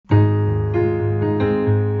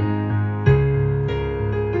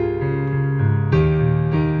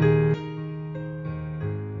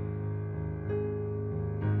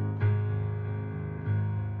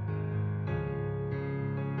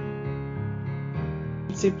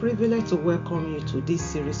It's a privilege to welcome you to this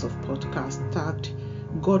series of podcasts tagged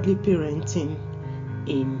Godly Parenting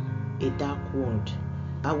in a Dark World.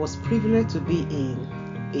 I was privileged to be in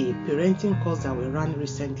a parenting course that we ran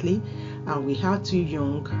recently, and we had two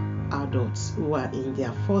young adults who are in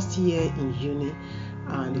their first year in uni,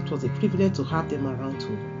 and it was a privilege to have them around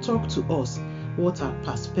to talk to us what our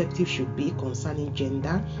perspective should be concerning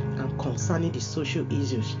gender and concerning the social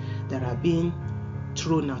issues that are being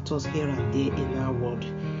thrown at us here and there in our world.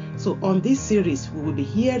 So on this series, we will be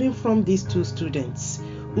hearing from these two students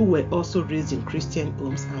who were also raised in Christian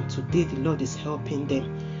homes, and today the Lord is helping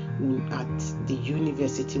them at the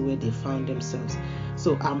university where they found themselves.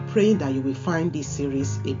 So I'm praying that you will find this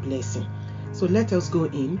series a blessing. So let us go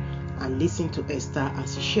in and listen to Esther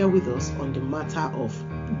as she shares with us on the matter of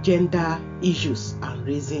gender issues and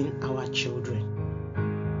raising our children.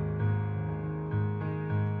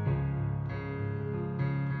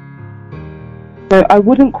 So I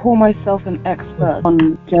wouldn't call myself an expert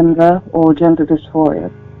on gender or gender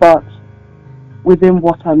dysphoria, but within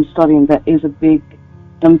what I'm studying, there is a big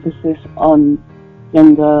emphasis on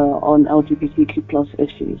gender, on LGBTQ plus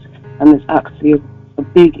issues, and it's actually a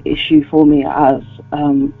big issue for me as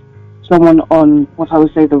someone on what I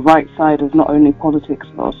would say the right side of not only politics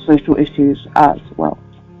but social issues as well.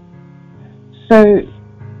 So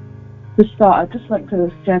to start, I'd just like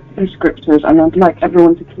to share 2 scriptures, and I'd like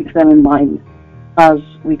everyone to keep them in mind as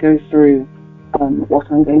we go through what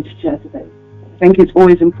I'm going to share today. I think it's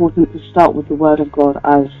always important to start with the Word of God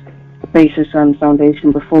as the basis and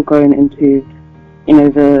foundation before going into,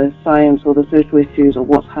 the science or the social issues or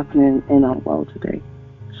what's happening in our world today.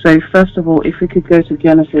 So first of all, if we could go to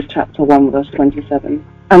Genesis chapter 1, verse 27.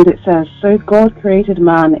 And it says, "So God created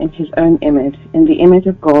man in his own image. In the image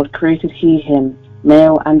of God created he him,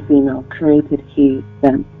 male and female created he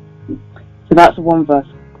them." So that's one verse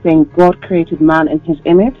saying God created man in his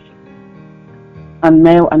image, and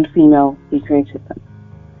male and female he created them.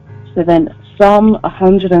 So then Psalm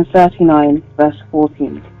 139 verse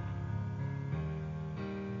 14.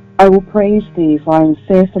 "I will praise thee, for I am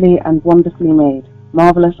fearfully and wonderfully made.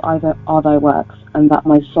 Marvelous are thy works, and that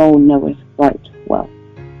my soul knoweth right well."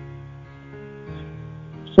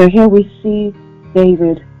 So here we see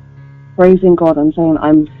David praising God and saying,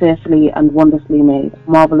 "I'm fearfully and wonderfully made.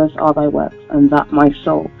 Marvelous are thy works, and that my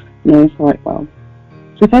soul knows right well."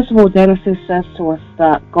 So first of all, Genesis says to us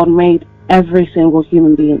that God made every single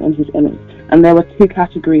human being in his image. And there were 2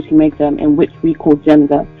 categories he made them in, which we call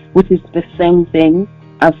gender, which is the same thing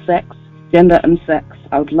as sex, gender and sex.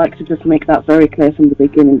 I would like to just make that very clear from the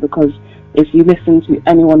beginning, because if you listen to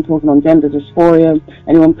anyone talking on gender dysphoria,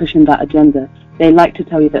 anyone pushing that agenda, they like to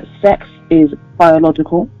tell you that sex is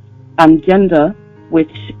biological, and gender,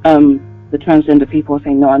 which the transgender people are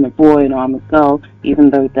saying, no, I'm a boy, no, I'm a girl, even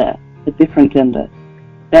though they're a different gender,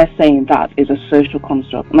 they're saying that is a social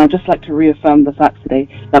construct. And I'd just like to reaffirm the fact today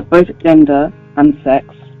that both gender and sex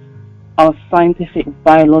are scientific,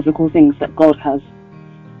 biological things that God has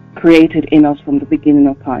created in us from the beginning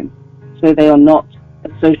of time. So they are not a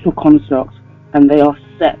social construct, and they are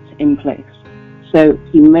set in place. So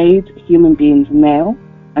he made human beings male,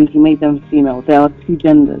 and he made them female. There are 2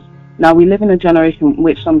 genders. Now, we live in a generation in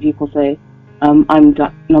which some people say, I'm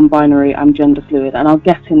non-binary, I'm gender fluid, and I'll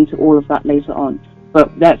get into all of that later on.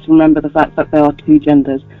 But let's remember the fact that there are 2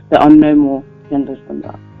 genders. There are no more genders than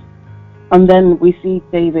that. And then we see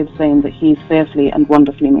David saying that he is fearfully and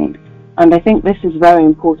wonderfully made. And I think this is very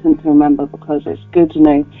important to remember, because it's good to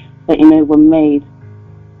know that, we're made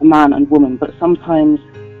a man and woman, but sometimes,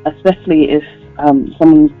 especially if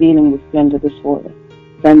someone's dealing with gender dysphoria,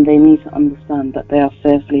 then they need to understand that they are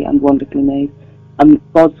fearfully and wonderfully made.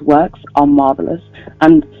 God's works are marvelous,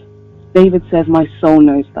 and David says, "My soul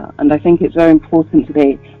knows that." And I think it's very important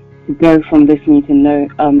today to go from this meeting,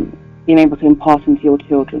 being able to impart into your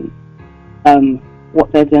children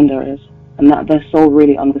what their gender is, and that their soul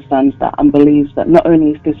really understands that and believes that not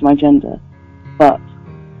only is this my gender, but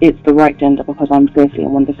it's the right gender because I'm fearfully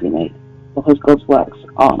and wonderfully made, because God's works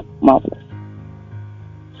are marvelous.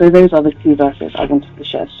 So those are the 2 verses I wanted to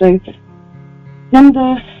share. So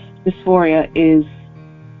gender dysphoria is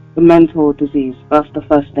a mental disease. That's the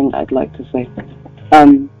first thing I'd like to say.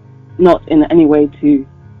 Not in any way to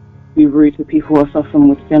be rude to people who are suffering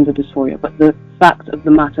with gender dysphoria, but the fact of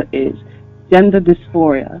the matter is, gender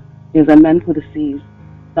dysphoria is a mental disease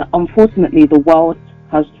that unfortunately the world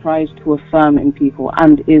has tried to affirm in people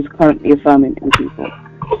and is currently affirming in people.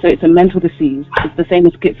 So it's a mental disease. It's the same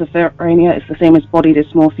as schizophrenia, it's the same as body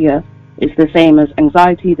dysmorphia, it's the same as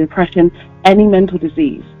anxiety, depression, any mental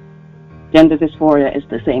disease. Gender dysphoria is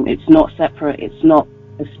the same. It's not separate, it's not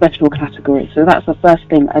a special category. So that's the first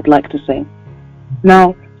thing I'd like to say.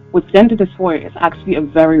 Now, with gender dysphoria, it's actually a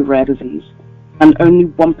very rare disease, and only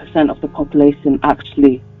 1% of the population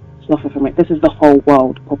actually suffer from it. This is the whole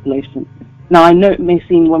world population. Now, I know it may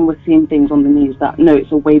seem when we're seeing things on the news that, no,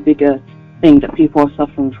 it's a way bigger thing that people are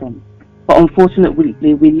suffering from. But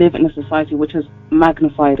unfortunately, we live in a society which has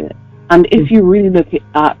magnified it. And if you really look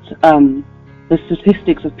at the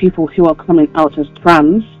statistics of people who are coming out as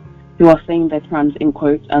trans, who are saying they're trans in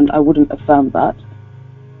quotes, and I wouldn't affirm that,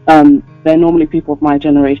 they're normally people of my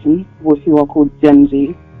generation, who are called Gen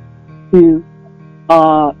Z, who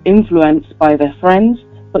are influenced by their friends,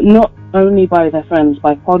 but not only by their friends,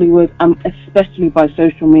 by Hollywood, and especially by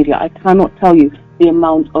social media. I cannot tell you the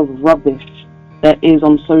amount of rubbish there is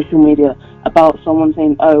on social media about someone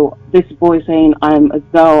saying, oh, this boy saying I'm a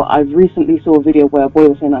girl. I recently saw a video where a boy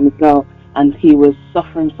was saying I'm a girl, and he was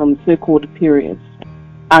suffering from so-called periods.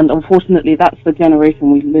 And unfortunately, that's the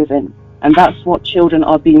generation we live in. And that's what children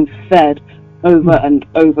are being fed over and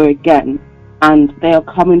over again. And they are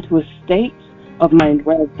coming to a state of mind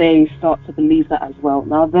where they start to believe that as well.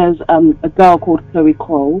 Now, there's a girl called Chloe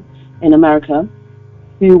Cole in America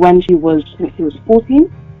who, when she was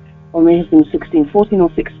 14, or may have been 14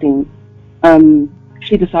 or 16,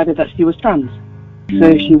 she decided that she was trans.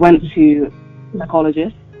 So she went to a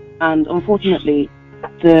psychologist, and unfortunately,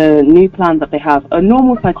 the new plan that they have, a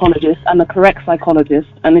normal psychologist and a correct psychologist,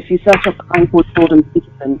 and if you search up a guy called Jordan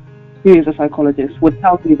Peterson, who is a psychologist, would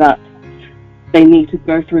tell you that they need to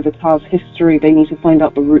go through the child's history, they need to find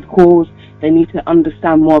out the root cause, they need to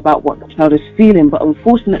understand more about what the child is feeling. But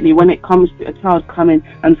unfortunately, when it comes to a child coming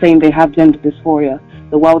and saying they have gender dysphoria,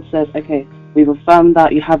 the world says, okay, we've affirmed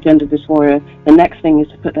that you have gender dysphoria. The next thing is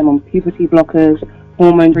to put them on puberty blockers,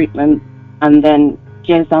 hormone treatment, and then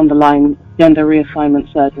years down the line, gender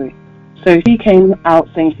reassignment surgery. So she came out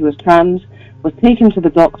saying she was trans, was taken to the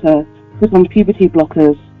doctor, put on puberty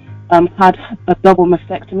blockers, had a double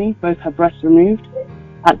mastectomy, both her breasts removed.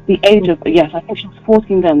 At the age of, I think she was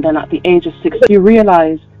 14 then at the age of 6, she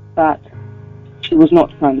realized that she was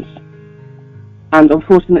not trans. And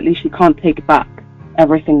unfortunately, she can't take back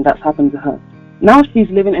everything that's happened to her. Now she's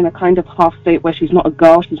living in a kind of half state where she's not a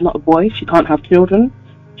girl, she's not a boy, she can't have children,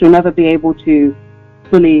 she'll never be able to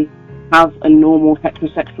fully have a normal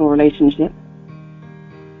heterosexual relationship.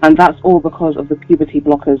 And that's all because of the puberty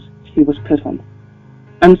blockers she was put on.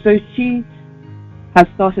 And so she has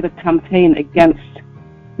started a campaign against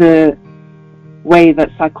the way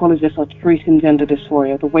that psychologists are treating gender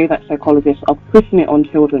dysphoria, the way that psychologists are pushing it on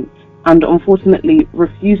children, and unfortunately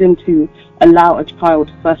refusing to allow a child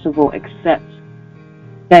to, first of all, accept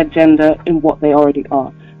their gender in what they already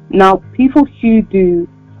are. Now, people who do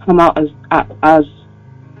come out as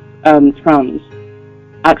trans,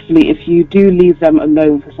 actually, if you do leave them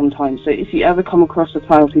alone for some time, so if you ever come across a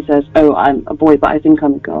child who says, oh, I'm a boy, but I think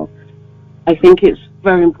I'm a girl, I think it's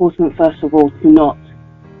very important, first of all, to not,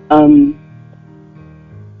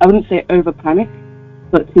 I wouldn't say over panic,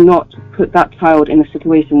 but to not put that child in a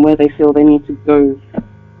situation where they feel they need to go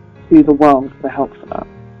to the world for help for that,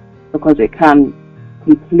 because it can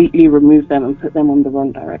completely remove them and put them on the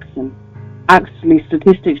wrong direction. Actually,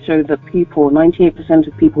 statistics show that 98%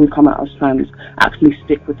 of people who come out as trans actually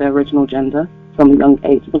stick with their original gender from a young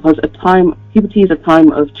age, because puberty is a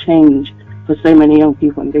time of change for so many young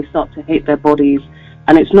people, and they start to hate their bodies,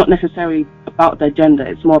 and it's not necessarily about their gender,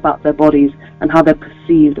 it's more about their bodies and how they're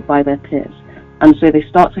perceived by their peers. And so they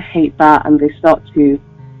start to hate that, and they start to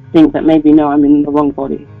think that maybe, no, I'm in the wrong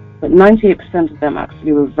body. But 98% of them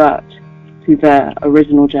actually revert to their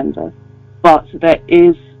original gender. But there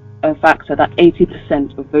is a factor that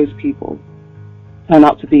 80% of those people turn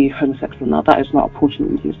out to be homosexual. Now, that is not a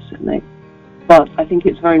portion use to name. But I think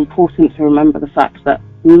it's very important to remember the fact that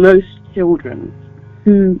most children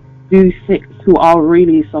who are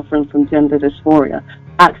really suffering from gender dysphoria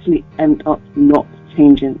actually end up not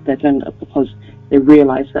changing their gender because they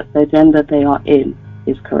realize that their gender they are in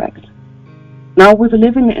is correct. Now, with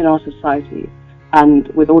living in our society and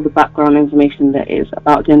with all the background information there is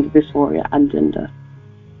about gender dysphoria and gender,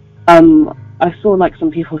 I saw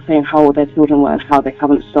some people saying how old their children were and how they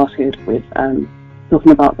haven't started with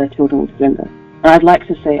talking about their children with gender. And I'd like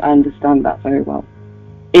to say I understand that very well.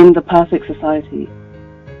 In the perfect society,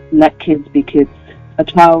 let kids be kids. A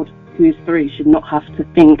child who is 3 should not have to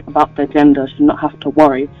think about their gender, should not have to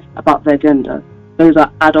worry about their gender. Those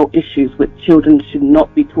are adult issues which children should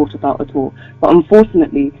not be taught about at all. But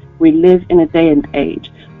unfortunately, we live in a day and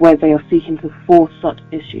age where they are seeking to force such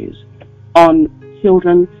issues on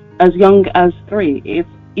children as young as 3.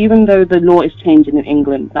 Even though the law is changing in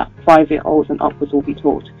England that 5-year-olds and upwards will be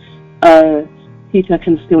taught, a teacher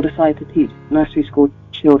can still decide to teach nursery school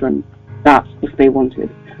children that if they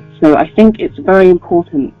wanted. So I think it's very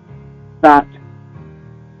important that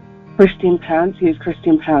Christian parents, who is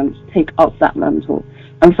Christian parents, take up that mantle.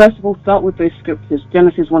 And first of all, start with those scriptures,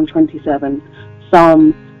 Genesis 1:27,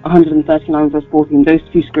 Psalm 139 verse 14, those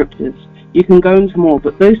two scriptures. You can go into more,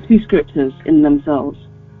 but those two scriptures in themselves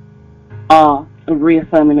are a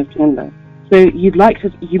reaffirming of gender. So you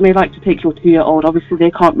may like to take your 2-year-old, obviously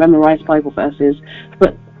they can't memorize Bible verses,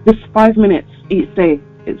 but just 5 minutes each day,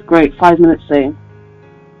 it's great, 5 minutes saying,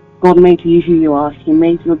 God made you who you are, He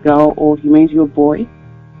made you a girl or He made you a boy.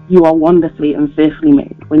 You are wonderfully and fearfully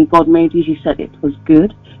made. When God made you, He said it was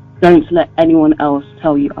good. Don't let anyone else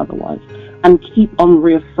tell you otherwise. And keep on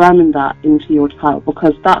reaffirming that into your child,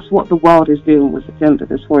 because that's what the world is doing with gender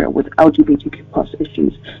dysphoria, with LGBTQ plus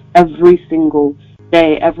issues. Every single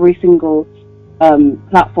day, every single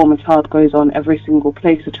platform a child goes on, every single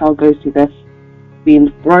place a child goes to,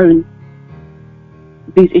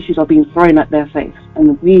 these issues are being thrown at their face.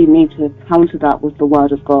 And we need to counter that with the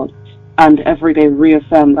word of God and every day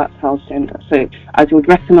reaffirm that child's gender. So as you're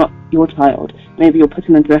dressing up your child, maybe you're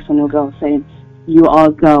putting a dress on your girl saying, you are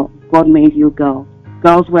a girl, God made you a girl.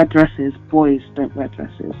 Girls wear dresses, boys don't wear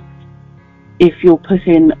dresses. If you're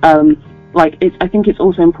putting, I think it's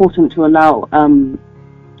also important to allow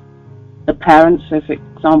the parents, so for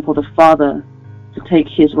example, the father, to take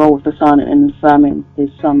his role with the son in affirming his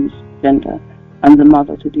son's gender, and the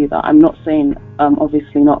mother to do that. I'm not saying,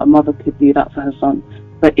 obviously not, a mother could do that for her son,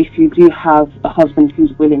 but if you do have a husband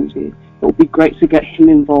who's willing to, it would be great to get him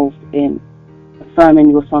involved in affirming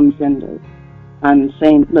your son's gender and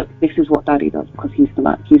saying, look, this is what daddy does, because he's the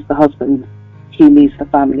man, he's the husband, he leads the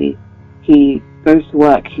family, he goes to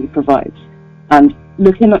work, he provides. And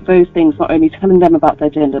looking at those things, not only telling them about their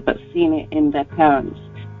gender, but seeing it in their parents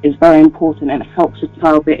is very important, and it helps a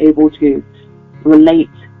child be able to relate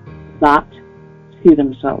that to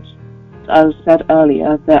themselves. As said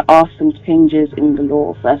earlier, there are some changes in the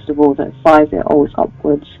law. First of all, that 5-year-olds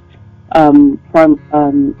upwards in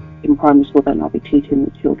primary school, they'll now be teaching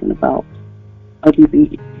the children about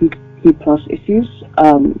LGBTQ plus issues,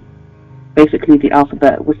 basically the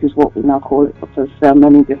alphabet, which is what we now call it, because there are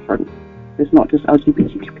many different, it's not just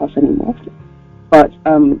LGBTQ plus anymore, but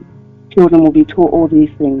children will be taught all these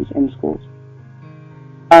things in schools.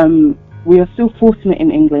 We are still fortunate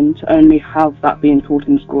in England to only have that being taught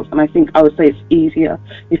in schools, and I would say it's easier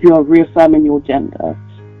if you are reaffirming your gender,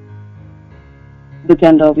 the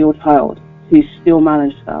gender of your child, to still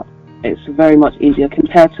manage that. It's very much easier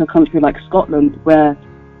compared to a country like Scotland, where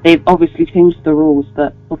they've obviously changed the rules.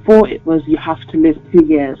 That before it was you have to live 2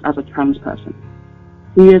 years as a trans person,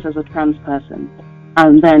 2 years as a trans person,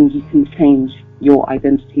 and then you can change your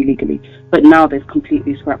identity legally. But now they've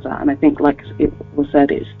completely scrapped that, and I think, like it was said,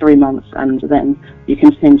 it's 3 months and then you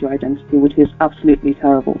can change your identity, which is absolutely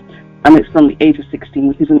terrible. And it's from the age of 16,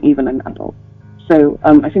 which isn't even an adult. So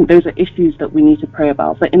I think those are issues that we need to pray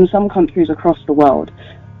about. But in some countries across the world,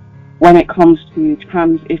 when it comes to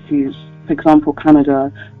trans issues, for example,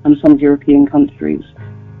 Canada and some European countries,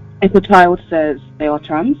 if a child says they are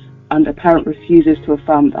trans and a parent refuses to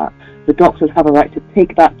affirm that, the doctors have a right to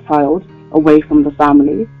take that child away from the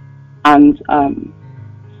family and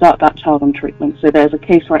start that child on treatment. So there's a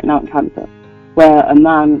case right now in Canada where a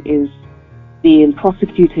man is being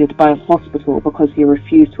prosecuted by a hospital because he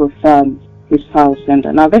refused to affirm his child's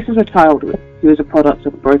gender. Now, this is a child who is a product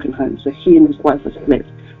of a broken home, so he and his wife are split.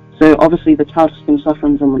 So obviously the child has been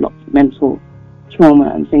suffering from a lot of mental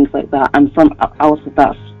trauma and things like that, and from out of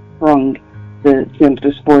that sprung the gender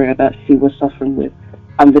dysphoria that she was suffering with.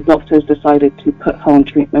 And the doctors decided to put her on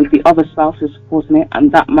treatment. The other spouse is supporting it,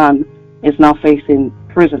 and that man is now facing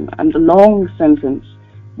prison and a long sentence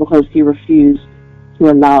because he refused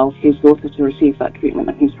to allow his daughter to receive that treatment,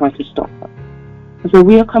 and he's tried to stop her. So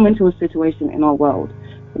we are coming to a situation in our world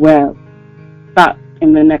where that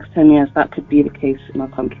in the next 10 years that could be the case in our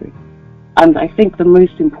country. And I think the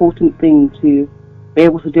most important thing to be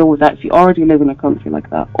able to deal with that, if you already live in a country like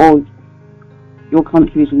that, or your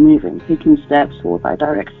country is moving, taking steps toward that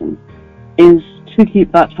direction, is to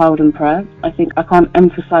keep that child in prayer. I think I can't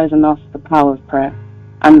emphasize enough the power of prayer.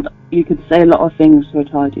 And you could say a lot of things to a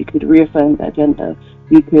child. You could reaffirm their gender.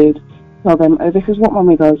 You could tell them, oh, this is what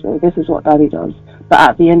mommy does, or this is what daddy does. But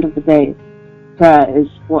at the end of the day, prayer is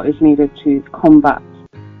what is needed to combat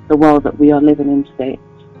the world that we are living in today.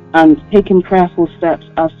 And taking prayerful steps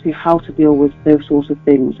as to how to deal with those sorts of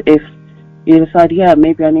things. If you decide, yeah,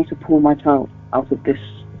 maybe I need to pull my child out of this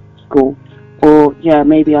school, or yeah,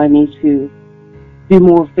 maybe I need to do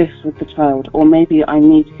more of this with the child, or maybe I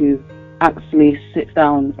need to actually sit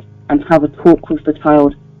down and have a talk with the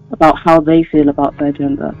child about how they feel about their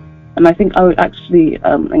gender. And I think I would actually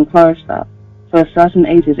encourage that. for certain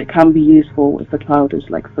ages it can be useful if the child is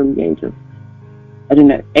like from the age of, I don't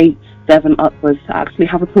know, 8, 7 upwards, to actually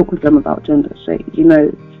have a talk with them about gender. So,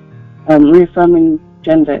 reaffirming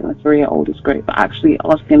gender in a 3-year-old is great, but actually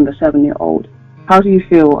asking the 7-year-old, how do you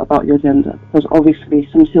feel about your gender? Because obviously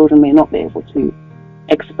some children may not be able to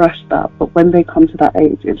express that, but when they come to that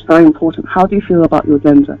age, it's very important. How do you feel about your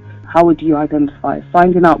gender? How would you identify?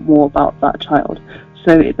 Finding out more about that child,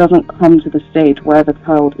 so it doesn't come to the stage where the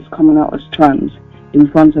child is coming out as trans in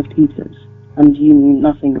front of teachers and you knew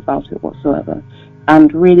nothing about it whatsoever.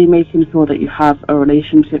 And really making sure that you have a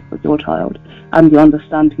relationship with your child and you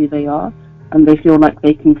understand who they are and they feel like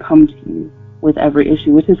they can come to you with every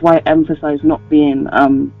issue, which is why I emphasize not being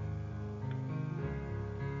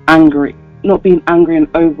angry and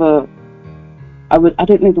over, I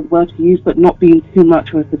don't know the word to use, but not being too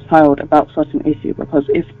much with the child about such an issue, because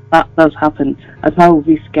if that does happen, a child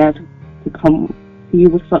will be scared to come to you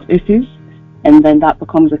with such issues, and then that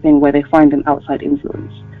becomes a thing where they find an outside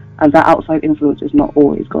influence, and that outside influence is not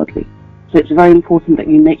always godly. So it's very important that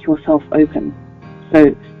you make yourself open,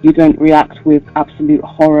 so you don't react with absolute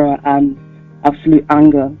horror and absolute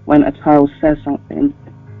anger when a child says something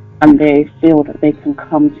and they feel that they can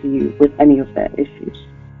come to you with any of their issues.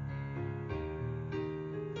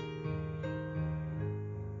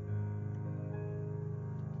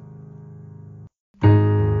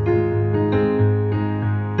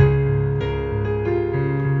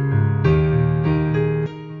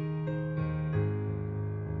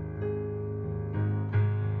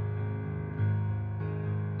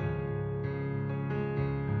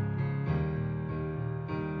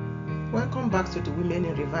 Welcome back to the Women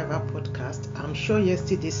in Revival podcast. I'm sure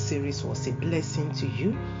yesterday's series was a blessing to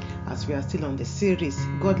you, as we are still on the series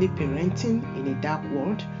Godly Parenting in a Dark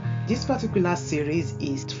World. This particular series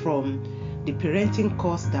is from the parenting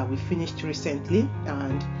course that we finished recently,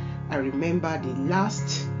 and I remember the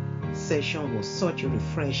last session was such a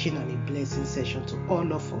refreshing and a blessing session to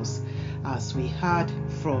all of us, as we heard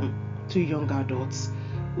from 2 young adults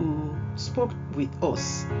who spoke with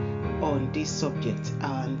us on this subject,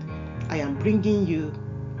 and I am bringing you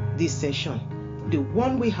this session. The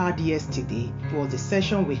one we had yesterday was the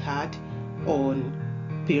session we had on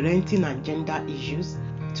parenting and gender issues.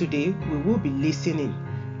 Today we will be listening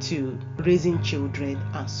to raising children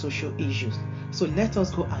and social issues. So let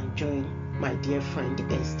us go and join my dear friend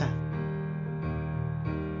Esther.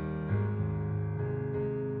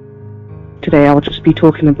 Today I'll just be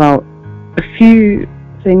talking about a few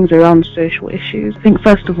things around social issues. I think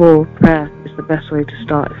first of all, prayer is the best way to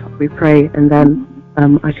start. We pray and then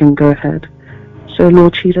I can go ahead. So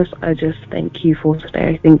Lord Jesus, I just thank you for today.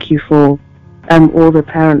 I thank you for all the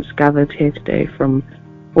parents gathered here today from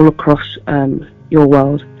all across your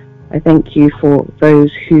world. I thank you for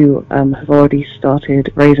those who have already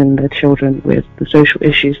started raising their children with the social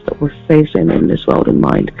issues that we're facing in this world in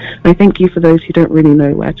mind. I thank you for those who don't really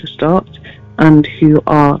know where to start and who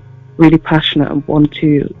are really passionate and want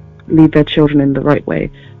to lead their children in the right way,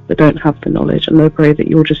 but don't have the knowledge. And I pray that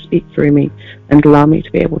you'll just speak through me and allow me to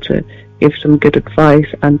be able to give some good advice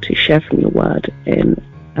and to share from your word in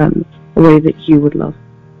a way that you would love.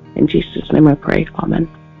 In Jesus' name I pray, amen.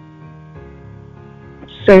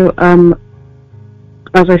 So,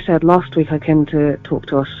 as I said, last week I came to talk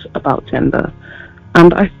to us about gender.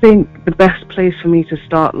 And I think the best place for me to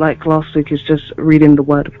start, like last week, is just reading the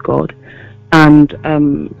Word of God. And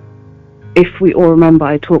if we all remember,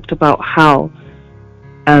 I talked about how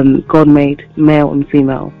God made male and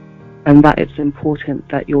female, and that it's important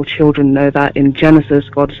that your children know that. In Genesis,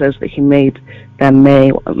 God says that he made them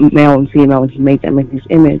male and female, and he made them in his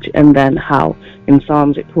image. And then how in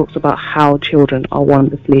Psalms it talks about how children are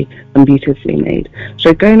wonderfully and beautifully made.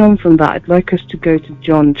 So going on from that, I'd like us to go to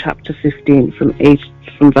John chapter 15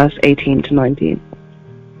 from verse 18 to 19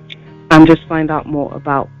 and just find out more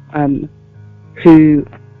about who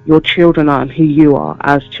your children are and who you are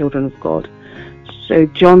as children of God. So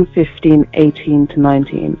John 15, 18 to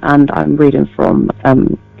 19, and I'm reading from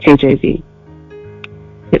KJV.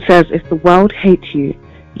 It says, "If the world hates you,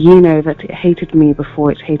 ye know that it hated me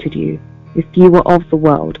before it hated you. If ye were of the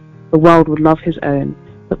world would love his own.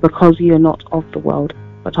 But because ye are not of the world,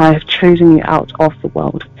 but I have chosen you out of the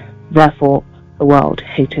world, therefore the world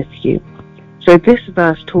hateth you." So this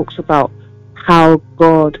verse talks about how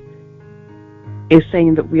God is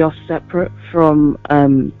saying that we are separate from,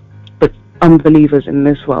 but unbelievers in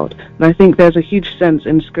this world. And I think there's a huge sense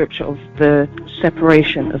in Scripture of the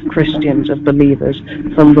separation of Christians, of believers,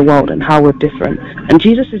 from the world and how we're different. And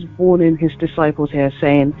Jesus is warning his disciples here,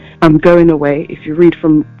 saying, I'm going away. If you read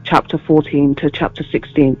from chapter 14 to chapter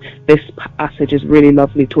 16, this passage is really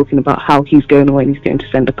lovely, talking about how he's going away and he's going to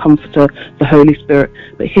send a comforter, the Holy Spirit.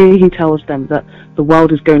 But here he tells them that the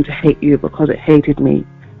world is going to hate you because it hated me,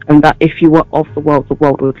 and that if you were of the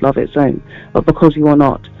world would love its own. But because you are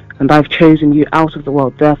not, and I've chosen you out of the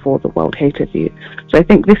world, therefore the world hated you. So I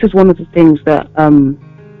think this is one of the things that,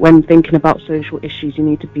 when thinking about social issues, you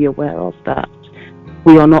need to be aware of, that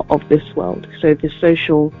we are not of this world. So the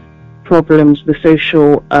social problems, the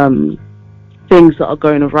social things that are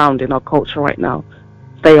going around in our culture right now,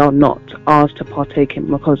 they are not ours to partake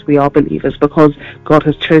in, because we are believers, because God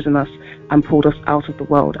has chosen us and pulled us out of the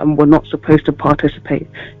world, and we're not supposed to participate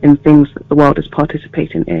in things that the world is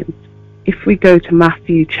participating in. If we go to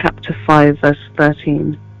Matthew chapter 5 verse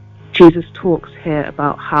 13, Jesus talks here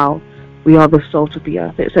about how we are the salt of the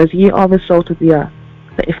earth. It says, ye are the salt of the earth,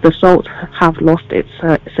 that if the salt have lost its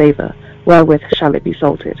savour, wherewith shall it be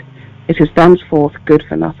salted? It is thenceforth good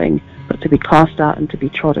for nothing, but to be cast out and to be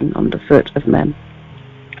trodden under foot of men.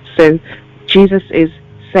 So Jesus is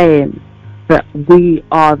saying that we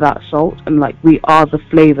are that salt, and like we are the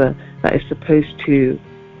flavour that is supposed to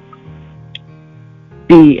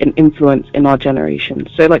be an influence in our generation.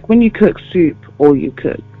 So like when you cook soup, or you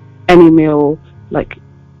cook any meal, like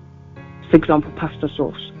for example pasta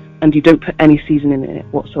sauce, and you don't put any seasoning in it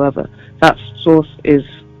whatsoever, that sauce is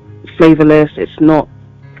flavourless, it's not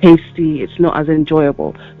tasty, it's not as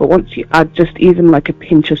enjoyable. But once you add just even like a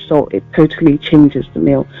pinch of salt, it totally changes the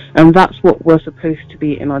meal. And that's what we're supposed to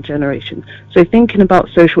be in our generation. So thinking about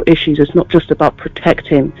social issues is not just about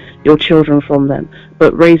protecting your children from them,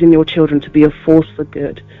 but raising your children to be a force for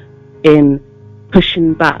good in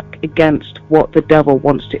pushing back against what the devil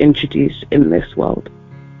wants to introduce in this world.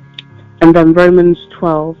 And then Romans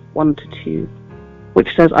 12, 1-2,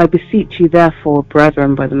 which says, I beseech you therefore,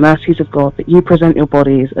 brethren, by the mercies of God, that you present your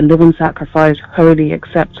bodies a living sacrifice, holy,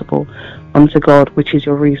 acceptable unto God, which is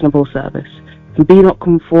your reasonable service. And be not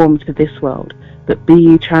conformed to this world, but be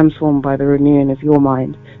ye transformed by the renewing of your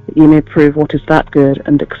mind, that ye may prove what is that good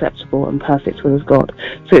and acceptable and perfect will of God.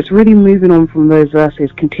 So it's really moving on from those verses,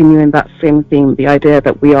 continuing that same theme, the idea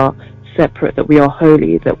that we are separate, that we are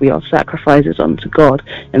holy, that we are sacrifices unto God,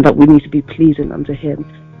 and that we need to be pleasing unto him,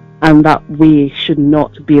 and that we should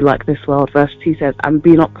not be like this world. Verse 2 says, and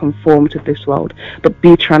be not conformed to this world, but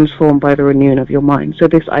be transformed by the renewing of your mind. So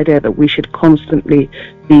this idea that we should constantly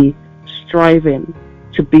be striving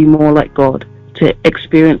to be more like God, to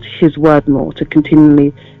experience his word more, to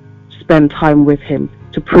continually spend time with him,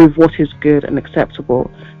 to prove what is good and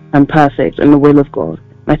acceptable and perfect in the will of God.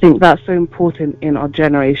 And I think that's so important in our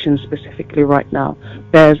generation, specifically right now.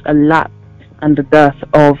 There's a lack and a dearth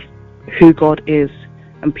of who God is,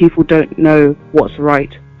 and people don't know what's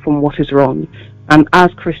right from what is wrong. And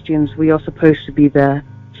as Christians, we are supposed to be there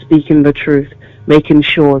speaking the truth, making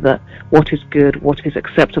sure that what is good, what is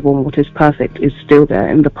acceptable, and what is perfect is still there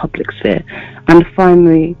in the public sphere. And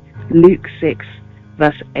finally, Luke 16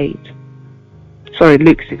 verse 8.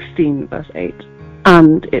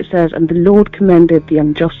 And it says, and the Lord commended the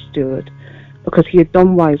unjust steward, because he had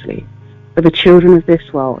done wisely. For the children of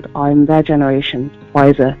this world are in their generation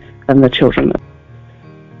wiser than the children of.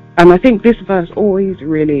 And I think this verse always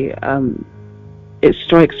really, it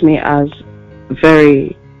strikes me as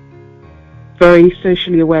very, very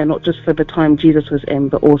socially aware, not just for the time Jesus was in,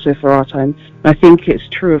 but also for our time. And I think it's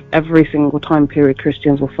true of every single time period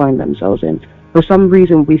Christians will find themselves in. For some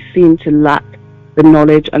reason, we seem to lack the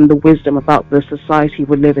knowledge and the wisdom about the society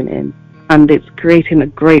we're living in. And it's creating a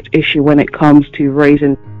great issue when it comes to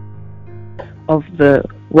raising of the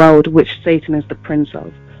world, which Satan is the prince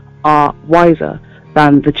of, are wiser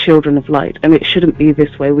than the children of light. And it shouldn't be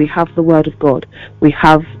this way. We have the word of God. We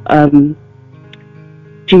have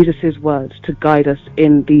Jesus' words to guide us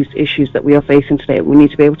in these issues that we are facing today. We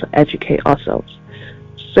need to be able to educate ourselves.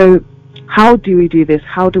 So how do we do this?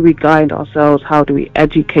 How do we guide ourselves? How do we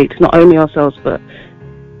educate not only ourselves, but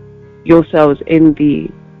yourselves in the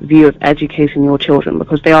view of educating your children?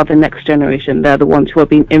 Because they are the next generation. They're the ones who are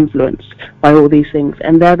being influenced by all these things.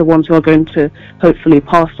 And they're the ones who are going to hopefully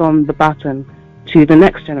pass on the baton to the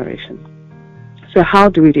next generation. So how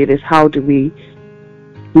do we do this? How do we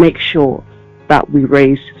make sure that we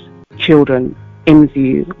raise children in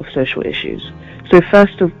view of social issues? So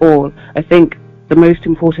first of all, I think the most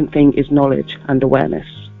important thing is knowledge and awareness.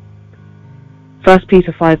 1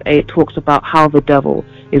 Peter 5:8 talks about how the devil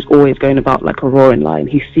is always going about like a roaring lion.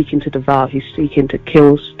 He's seeking to devour, he's seeking to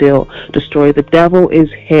kill, steal, destroy. The devil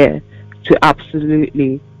is here to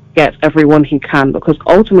absolutely get everyone he can, because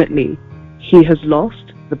ultimately he has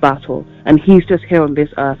lost the battle and he's just here on this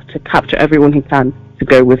earth to capture everyone he can to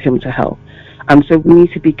go with him to hell. And so we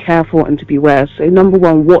need to be careful and to beware. So number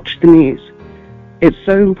one, watch the news. It's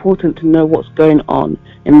so important to know what's going on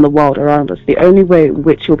in the world around us. The only way in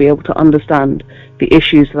which you'll be able to understand the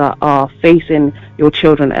issues that are facing your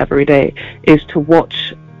children every day is to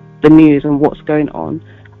watch the news and what's going on.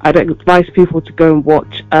 I'd advise people to go and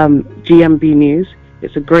watch GMB News.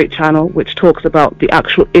 It's a great channel which talks about the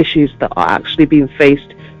actual issues that are actually being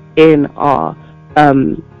faced in our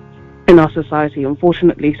society.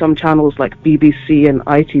 Unfortunately, some channels like BBC and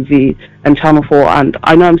ITV and Channel 4, and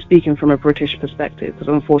I know I'm speaking from a British perspective because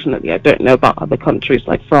unfortunately I don't know about other countries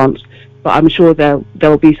like France, but I'm sure there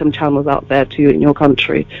will be some channels out there too in your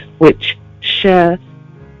country which share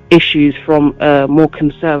issues from a more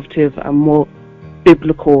conservative and more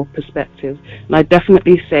biblical perspective. And I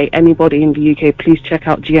definitely say anybody in the UK, please check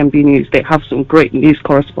out GMB News. They have some great news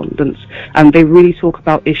correspondents and they really talk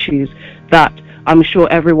about issues that I'm sure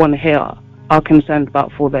everyone here are concerned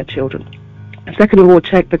about for their children. Second of all,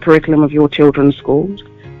 check the curriculum of your children's schools.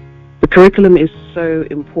 The curriculum is so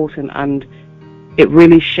important and it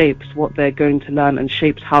really shapes what they're going to learn and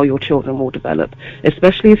shapes how your children will develop.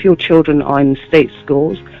 Especially if your children are in state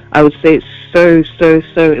schools, I would say it's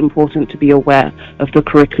so important to be aware of the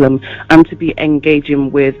curriculum and to be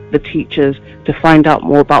engaging with the teachers to find out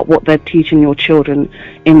more about what they're teaching your children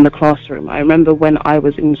in the classroom. I remember when I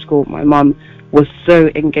was in school, my mum was so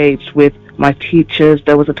engaged with my teachers.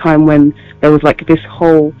 There was a time when there was like this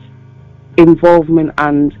whole involvement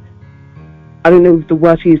and I don't know the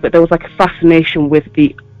word to use, but there was like a fascination with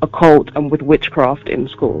the occult and with witchcraft in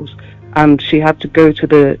schools. And she had to go to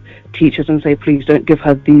the teachers and say, please don't give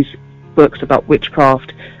her these books about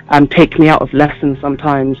witchcraft, and take me out of lessons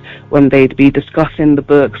sometimes when they'd be discussing the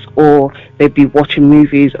books or they'd be watching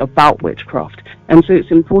movies about witchcraft. And so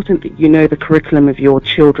it's important that you know the curriculum of your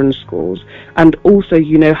children's schools and also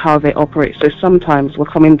you know how they operate. So sometimes we're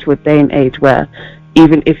coming to a day and age where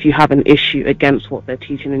even if you have an issue against what they're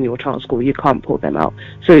teaching in your child's school, you can't pull them out.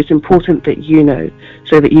 So it's important that you know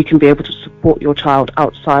so that you can be able to support your child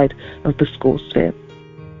outside of the school sphere.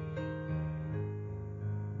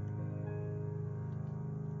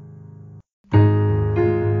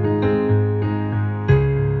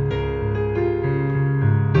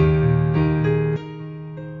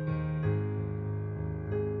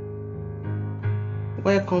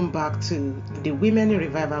 Welcome back to the Women in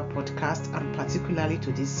Revival podcast and particularly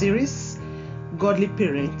to this series, Godly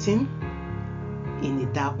Parenting in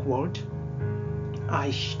a Dark World.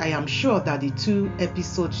 I am sure that the 2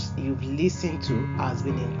 episodes you've listened to has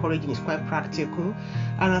been encouraging. It's quite practical,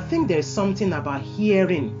 and I think there's something about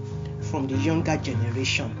hearing from the younger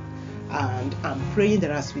generation, and I'm praying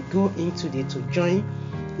that as we go into to join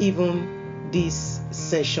even this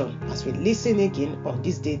session, as we listen again on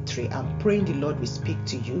this day 3, I'm praying the Lord will speak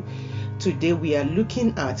to you. Today we are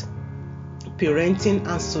looking at parenting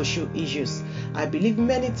and social issues. I believe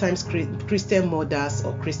many times Christian mothers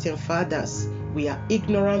or Christian fathers, we are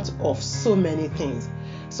ignorant of so many things.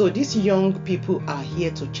 So these young people are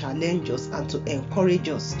here to challenge us and to encourage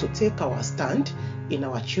us to take our stand in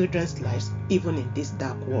our children's lives, even in this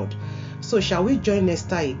dark world. So shall we join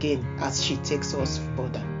Esther again as she takes us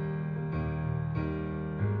further?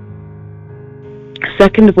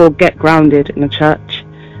 Second of all, get grounded in a church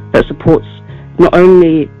that supports not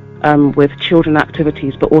only with children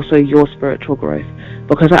activities but also your spiritual growth,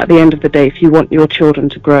 because at the end of the day, if you want your children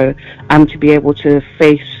to grow and to be able to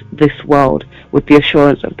face this world with the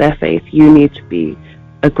assurance of their faith, you need to be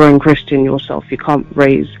a growing Christian yourself. You can't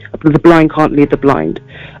raise the blind, can't lead the blind.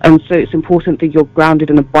 And so it's important that you're grounded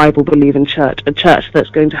in a Bible-believing church, a church that's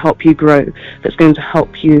going to help you grow, that's going to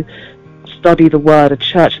help you study the word, a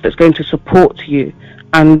church that's going to support you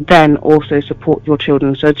and then also support your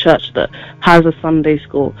children. So a church that has a Sunday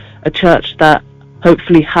school, a church that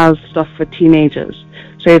hopefully has stuff for teenagers,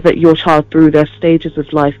 so that your child through their stages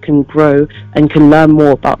of life can grow and can learn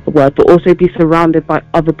more about the word, but also be surrounded by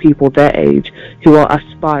other people their age who are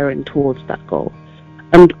aspiring towards that goal.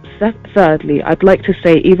 And thirdly, I'd like to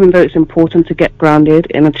say, even though it's important to get grounded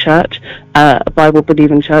in a church, a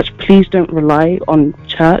Bible-believing church, please don't rely on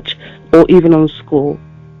church or even on school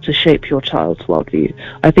to shape your child's worldview.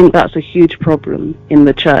 I think that's a huge problem in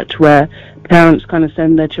the church, where parents kind of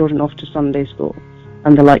send their children off to Sunday school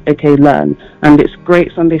and they're like, okay, learn. And it's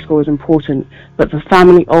great, Sunday school is important, but the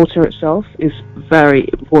family altar itself is very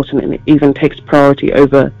important, and it even takes priority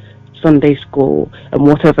over Sunday school and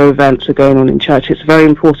whatever events are going on in church. It's very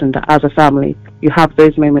important that as a family you have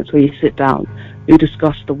those moments where you sit down, you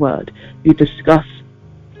discuss the word, you discuss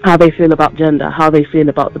how they feel about gender, how they feel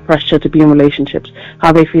about the pressure to be in relationships,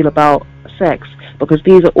 how they feel about sex, because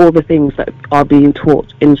these are all the things that are being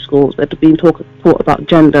taught in schools, that are being taught about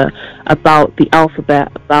gender, about the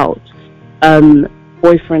alphabet, about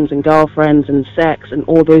boyfriends and girlfriends and sex and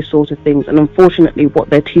all those sorts of things. And unfortunately, what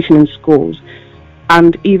they're teaching in schools,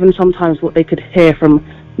 and even sometimes what they could hear from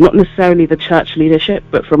not necessarily the church leadership,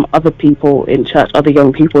 but from other people in church, other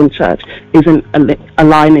young people in church, isn't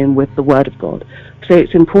aligning with the Word of God. So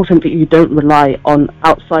it's important that you don't rely on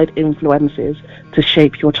outside influences to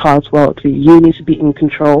shape your child's worldview. You need to be in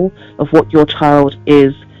control of what your child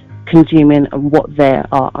is consuming and what they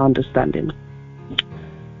are understanding.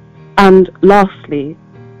 And lastly,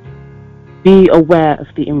 be aware of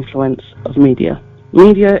the influence of media.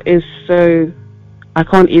 Media is so, I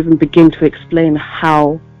can't even begin to explain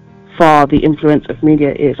how far the influence of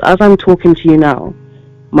media is. As I'm talking to you now,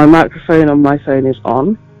 my microphone on my phone is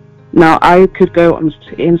on. Now, I could go on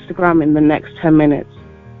to Instagram in the next 10 minutes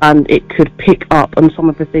and it could pick up on some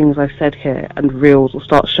of the things I said here, and reels will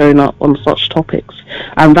start showing up on such topics.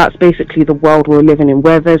 And that's basically the world we're living in,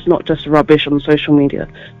 where there's not just rubbish on social media,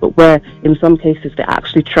 but where in some cases they're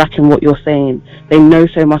actually tracking what you're saying. They know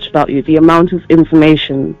so much about you. The amount of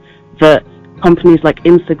information that companies like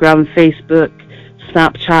Instagram, Facebook,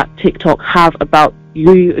 Snapchat, TikTok have about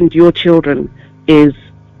you and your children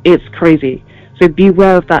it's crazy. So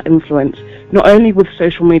beware of that influence, not only with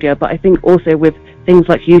social media, but I think also with things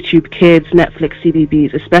like YouTube Kids, Netflix,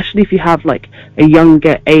 CBBS, especially if you have like a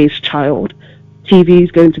younger age child. TV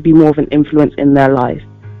is going to be more of an influence in their life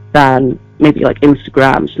than maybe like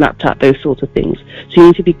Instagram, Snapchat, those sorts of things. So you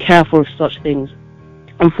need to be careful of such things.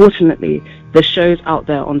 Unfortunately, the shows out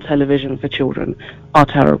there on television for children are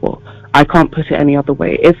terrible. I can't put it any other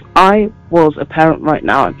way. If I was a parent right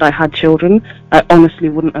now and I had children, I honestly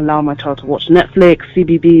wouldn't allow my child to watch Netflix,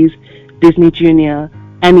 CBBS, Disney Junior,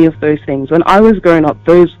 any of those things. When I was growing up,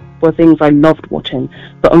 those were things I loved watching.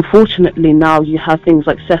 But unfortunately now you have things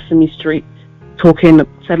like Sesame Street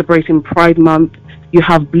celebrating Pride Month. You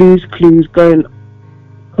have Blue's Clues going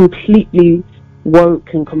completely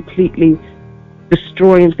woke and completely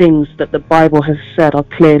destroying things that the Bible has said are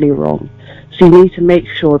clearly wrong. So you need to make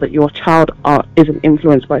sure that your child isn't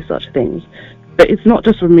influenced by such things. But it's not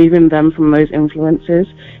just removing them from those influences,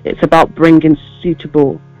 it's about bringing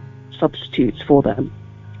suitable substitutes for them.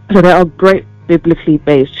 So there are great biblically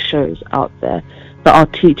based shows out there that are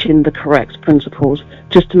teaching the correct principles.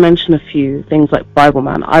 Just to mention a few, things like Bible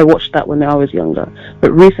Man. I watched that when I was younger,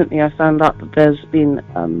 but recently I found out that there's been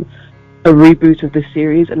a reboot of this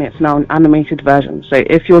series, and it's now an animated version. So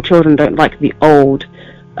if your children don't like the old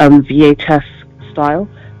VHS style,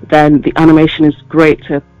 then the animation is great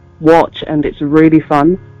to watch and it's really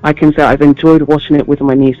fun. I can say I've enjoyed watching it with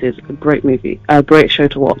my nieces. A great movie, a great show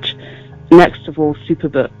to watch. Next of all,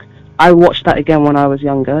 Superbook. I watched that again when I was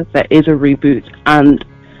younger. There is a reboot and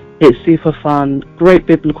it's super fun, great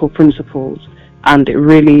biblical principles, and it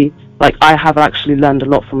really, I have actually learned a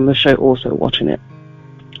lot from the show also watching it.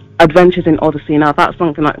 Adventures in Odyssey. Now that's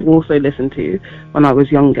something I also listened to when I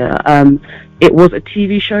was younger. It was a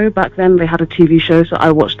TV show back then. They had a TV show, so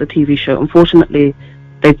I watched the TV show. Unfortunately,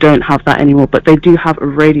 they don't have that anymore, but they do have a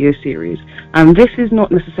radio series. And this is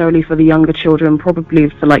not necessarily for the younger children,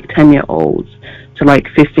 probably for 10-year-olds to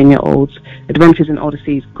 15-year-olds. Adventures in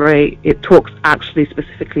Odyssey is great. It talks actually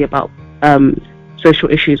specifically about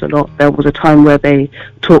social issues a lot. There was a time where they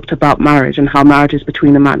talked about marriage and how marriage is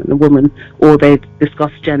between a man and a woman, or they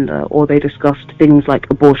discussed gender, or they discussed things like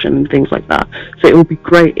abortion and things like that. So it would be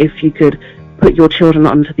great if you could put your children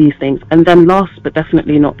onto these things. And then last but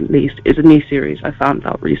definitely not least is a new series I found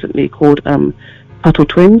out recently called Tuttle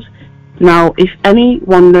Twins. Now, if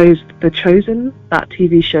anyone knows The Chosen, that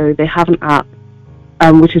TV show, they have an app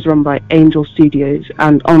which is run by Angel Studios,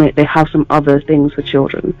 and on it they have some other things for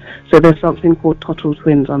children. So there's something called Tuttle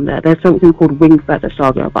Twins on there. There's something called Wing Feather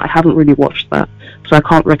Saga, but I haven't really watched that, so I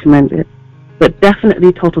can't recommend it. But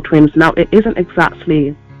definitely Tuttle Twins. Now, it isn't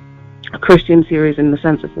exactly a Christian series in the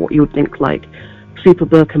sense of what you would think like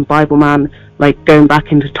Superbook and Bible Man, going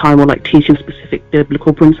back into time or teaching specific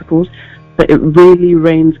biblical principles, but it really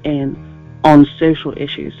reins in on social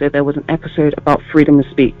issues. So there was an episode about freedom of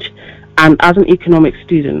speech, and as an economics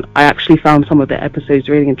student, I actually found some of the episodes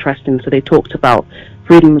really interesting. So they talked about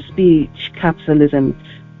freedom of speech, capitalism,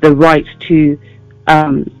 the right to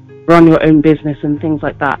run your own business and things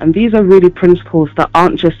like that. And these are really principles that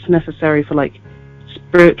aren't just necessary for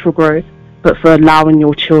spiritual growth, but for allowing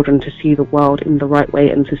your children to see the world in the right way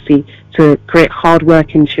and to create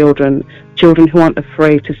hardworking children who aren't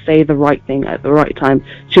afraid to say the right thing at the right time,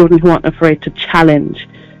 children who aren't afraid to challenge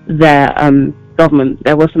their government.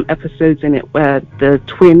 There were some episodes in it where the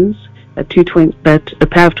twins, a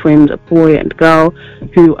pair of twins, a boy and a girl,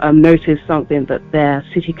 who noticed something that their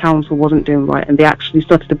city council wasn't doing right, and they actually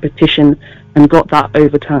started a petition and got that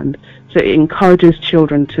overturned. So it encourages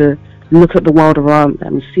children to look at the world around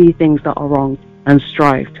them, see things that are wrong, and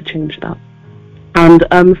strive to change that.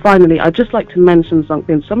 And finally, I'd just like to mention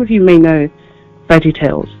something. Some of you may know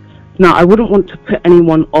VeggieTales. Now, I wouldn't want to put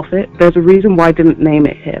anyone off it. There's a reason why I didn't name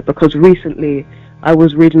it here, because recently I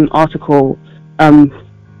was reading an article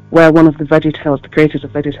where one of the VeggieTales, the creators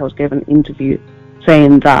of VeggieTales, gave an interview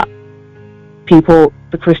saying that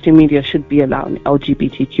the Christian media should be allowing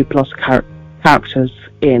LGBTQ plus characters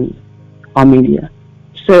in our media.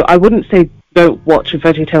 So I wouldn't say don't watch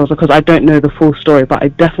VeggieTales because I don't know the full story, but I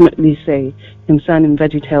definitely say concerning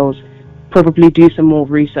VeggieTales, probably do some more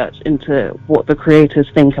research into what the creators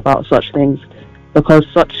think about such things, because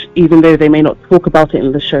even though they may not talk about it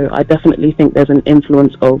in the show, I definitely think there's an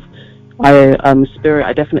influence of spirit.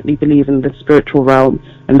 I definitely believe in the spiritual realm,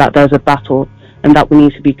 and that there's a battle, and that we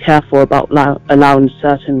need to be careful about allowing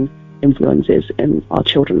certain influences in our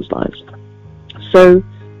children's lives. So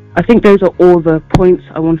I think those are all the points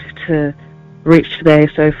I wanted to reach today.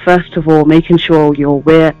 So first of all, making sure you're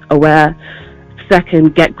aware.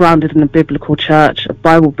 Second, get grounded in a biblical church, a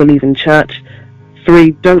Bible-believing church.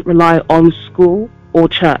 3, don't rely on school or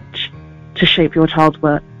church to shape your child's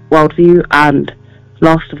worldview. And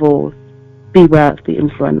last of all, beware of the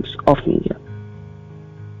influence of media.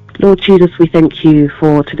 Lord Jesus, we thank you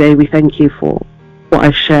for today. We thank you for what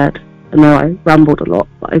I've shared. I know I rambled a lot,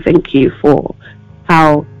 but I thank you for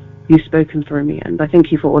how you've spoken through me, and I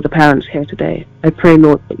thank you for all the parents here today. I pray,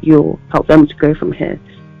 Lord, that you'll help them to go from here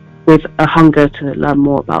with a hunger to learn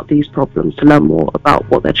more about these problems, to learn more about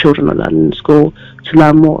what their children are learning in school, to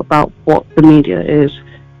learn more about what the media is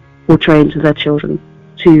portraying to their children,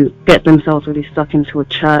 to get themselves really stuck into a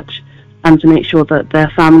church, and to make sure that their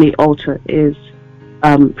family altar is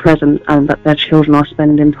present, and that their children are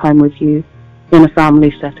spending time with you in a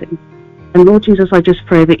family setting. And Lord Jesus, I just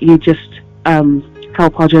pray that you just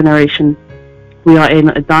help our generation. We are in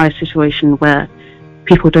a dire situation where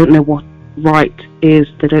people don't know what right is.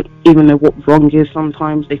 They don't even know what wrong is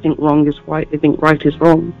sometimes. They think wrong is right. They think right is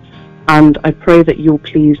wrong. And I pray that you'll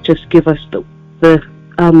please just give us the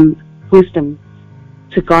wisdom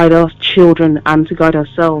to guide our children and to guide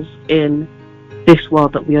ourselves in this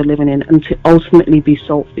world that we are living in, and to ultimately be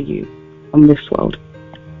salt for you on this world.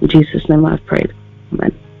 In Jesus' name I've prayed.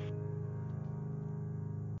 Amen.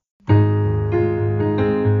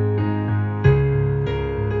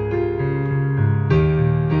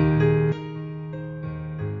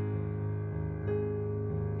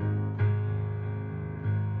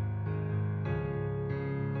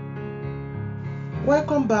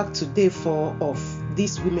 Welcome back to day 4 of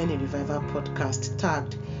this Women in Revival podcast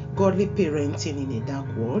tagged Godly Parenting in a Dark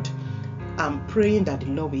World. I'm praying that the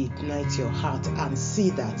Lord will ignite your heart and see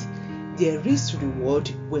that there is reward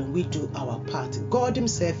when we do our part. God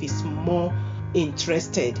himself is more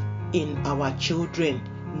interested in our children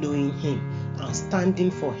knowing him and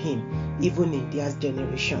standing for him even in their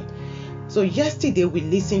generation. So yesterday we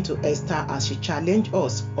listened to Esther as she challenged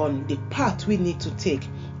us on the path we need to take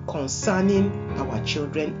concerning our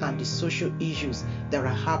children and the social issues that are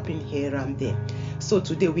happening here and there. So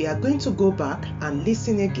today we are going to go back and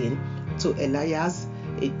listen again to Elias,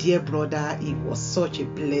 a dear brother. It was such a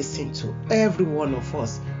blessing to every one of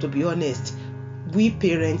us. To be honest, we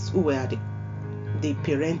parents who were the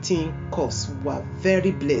parenting course were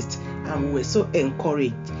very blessed, and we were so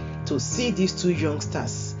encouraged to see these two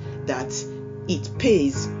youngsters that it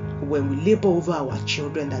pays when we labor over our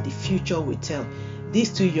children, that the future will tell.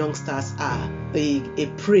 These two youngsters are a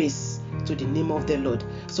praise to the name of the Lord.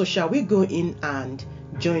 So shall we go in and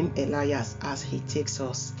join Elias as he takes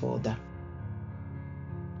us further?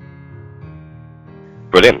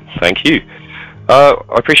 Brilliant, thank you. I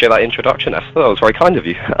appreciate that introduction, Esther. That was very kind of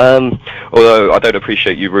you. Although I don't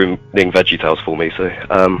appreciate you ruining VeggieTales for me, so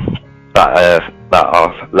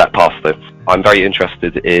I'll let pass though. I'm very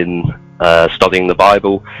interested in studying the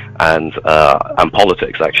Bible and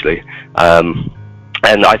politics, actually.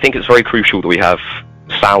 And I think it's very crucial that we have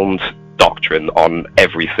sound doctrine on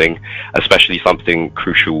everything, especially something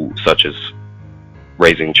crucial such as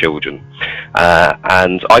raising children.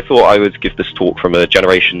 And I thought I would give this talk from a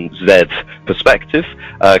Generation Z perspective,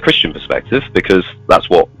 Christian perspective, because that's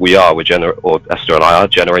what we are. Esther and I are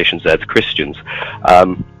Generation Z Christians.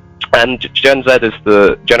 And Gen Z is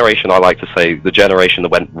the generation, I like to say, the generation that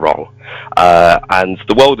went wrong. And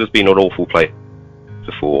the world has been an awful place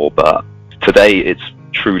before, but today it's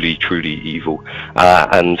truly, truly evil.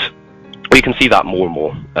 And We can see that more and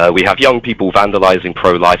more. We have young people vandalizing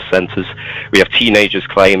pro-life centres. We have teenagers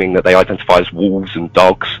claiming that they identify as wolves and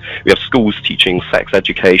dogs. We have schools teaching sex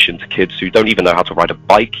education to kids who don't even know how to ride a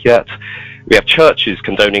bike yet. We have churches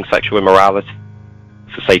condoning sexual immorality,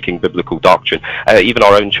 forsaking biblical doctrine. Even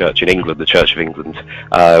our own church in England, the Church of England,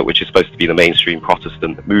 which is supposed to be the mainstream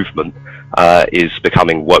Protestant movement, is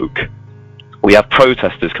becoming woke. We have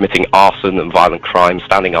protesters committing arson and violent crimes,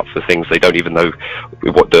 standing up for things they don't even know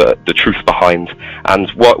what the truth behind.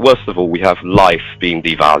 And worst of all, we have life being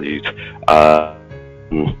devalued.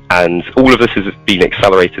 And all of this has been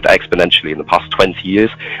accelerated exponentially in the past 20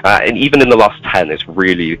 years. And even in the last 10, it's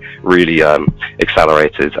really, really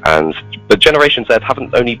accelerated. But Generation Z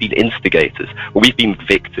haven't only been instigators, but we've been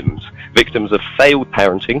victims. Victims of failed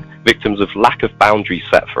parenting, victims of lack of boundaries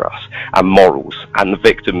set for us, and morals, and the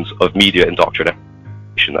victims of media indoctrination,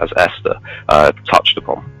 as Esther touched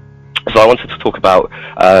upon. So I wanted to talk about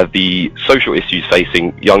the social issues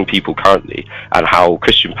facing young people currently, and how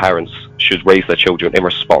Christian parents should raise their children in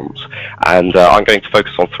response. And I'm going to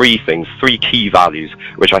focus on three things, three key values,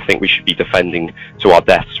 which I think we should be defending to our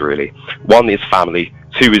deaths, really. One is family,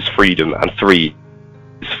 two is freedom, and three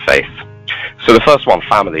is faith. So the first one,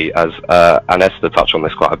 family, and Esther touched on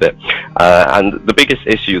this quite a bit, and the biggest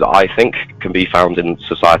issue that I think can be found in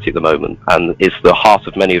society at the moment, and is the heart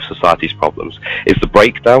of many of society's problems, is the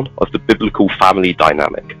breakdown of the biblical family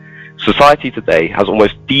dynamic. Society today has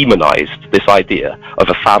almost demonized this idea of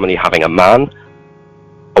a family having a man,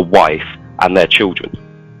 a wife, and their children.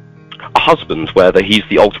 A husband, whether he's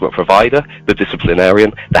the ultimate provider, the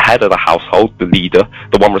disciplinarian, the head of the household, the leader,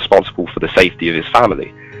 the one responsible for the safety of his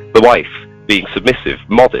family. The wife, being submissive,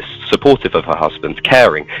 modest, supportive of her husband,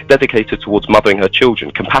 caring, dedicated towards mothering her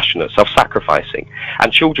children, compassionate, self-sacrificing,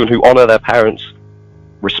 and children who honour their parents,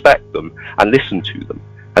 respect them, and listen to them,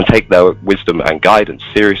 and take their wisdom and guidance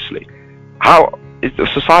seriously. How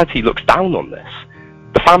society looks down on this?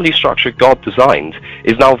 The family structure God designed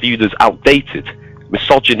is now viewed as outdated,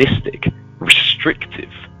 misogynistic,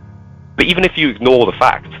 restrictive. But even if you ignore the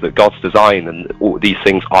fact that God's design and all these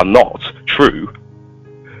things are not true,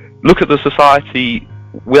 look at the society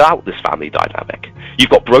without this family dynamic.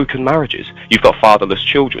 You've got broken marriages. You've got fatherless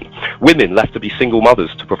children. Women left to be single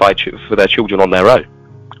mothers to provide for their children on their own.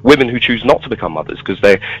 Women who choose not to become mothers because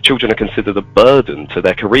their children are considered a burden to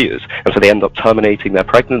their careers, and so they end up terminating their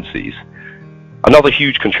pregnancies. Another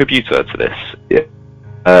huge contributor to this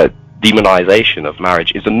demonization of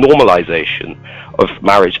marriage is the normalization of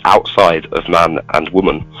marriage outside of man and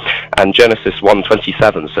woman. And Genesis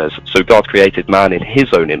 1:27 says, "So God created man in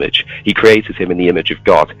his own image. He created him in the image of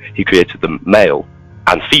God. He created them male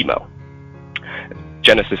and female."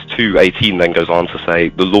 Genesis 2:18 then goes on to say,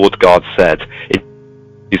 "The Lord God said, it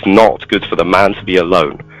is not good for the man to be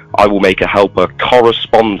alone. I will make a helper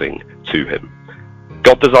corresponding to him."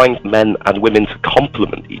 God designed men and women to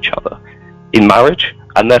complement each other in marriage,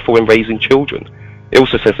 and therefore in raising children. It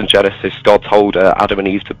also says in Genesis, God told Adam and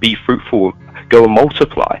Eve to be fruitful, go and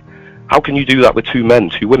multiply. How can you do that with two men,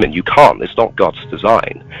 two women? You can't. It's not God's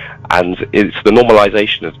design. And it's the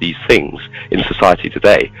normalization of these things in society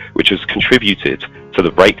today which has contributed to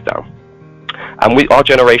the breakdown. And our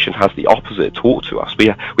generation has the opposite taught to us. We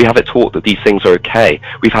have it taught that these things are okay.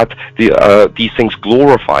 We've had these things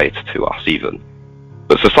glorified to us even.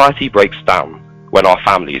 But society breaks down when our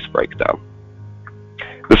families break down.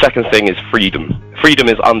 The second thing is freedom. Freedom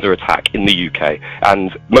is under attack in the UK,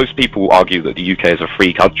 and most people argue that the UK is a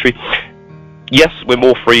free country. Yes, we're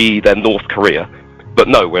more free than North Korea, but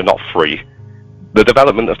no, we're not free. The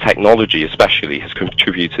development of technology especially has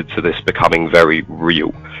contributed to this becoming very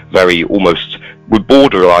real, very almost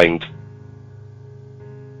borderline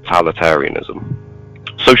totalitarianism.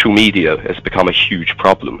 Social media has become a huge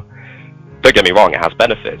problem. Don't get me wrong, it has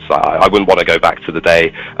benefits. I wouldn't want to go back to the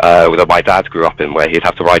day that my dad grew up in, where he'd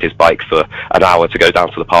have to ride his bike for an hour to go down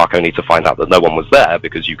to the park only to find out that no one was there,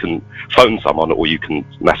 because you can phone someone or you can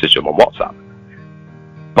message them on WhatsApp.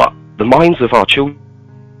 But the minds of our children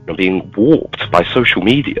are being warped by social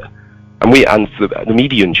media, and the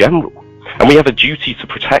media in general. And we have a duty to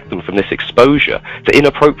protect them from this exposure to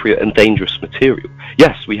inappropriate and dangerous material.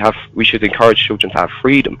 Yes, we should encourage children to have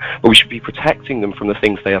freedom, but we should be protecting them from the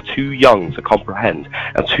things they are too young to comprehend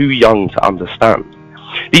and too young to understand.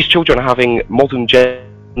 These children are having modern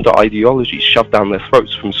gender ideologies shoved down their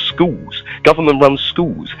throats from schools, government-run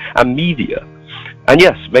schools, and media. And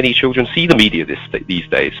yes, many children see the media these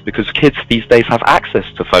days because kids these days have access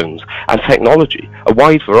to phones and technology, a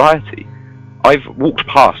wide variety. I've walked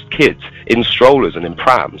past kids in strollers and in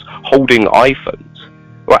prams holding iPhones.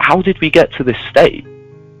 How did we get to this stage?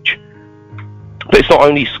 But it's not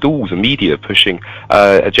only schools and media pushing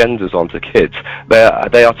agendas onto kids.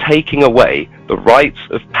 They are taking away the rights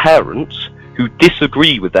of parents who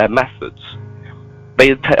disagree with their methods.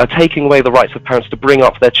 They are taking away the rights of parents to bring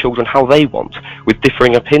up their children how they want, with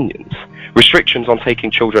differing opinions. Restrictions on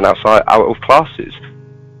taking children out of classes,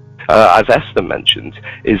 as Esther mentioned,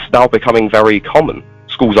 is now becoming very common.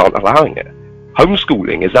 Schools aren't allowing it.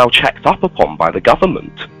 Homeschooling is now checked up upon by the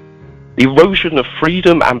government. The erosion of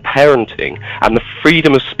freedom and parenting and the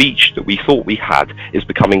freedom of speech that we thought we had is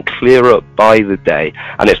becoming clearer by the day,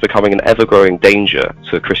 and it's becoming an ever-growing danger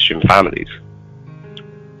to Christian families.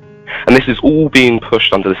 And this is all being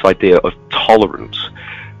pushed under this idea of tolerance.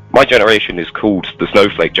 My generation is called the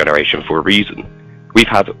snowflake generation for a reason. We've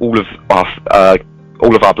had all of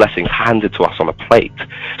our blessings handed to us on a plate.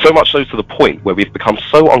 So much so to the point where we've become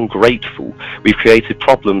so ungrateful, we've created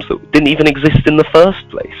problems that didn't even exist in the first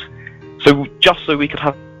place. So just so we could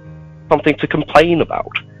have something to complain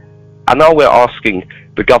about. And now we're asking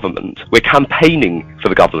the government, we're campaigning for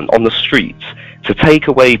the government on the streets to take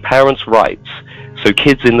away parents' rights so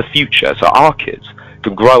kids in the future, so our kids,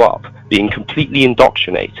 can grow up being completely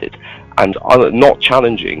indoctrinated and not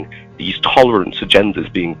challenging these tolerance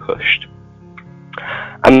agendas being pushed.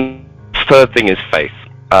 And the third thing is faith.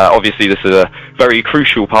 Obviously, this is a very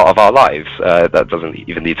crucial part of our lives. That doesn't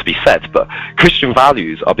even need to be said, but Christian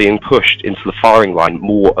values are being pushed into the firing line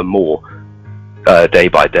more and more day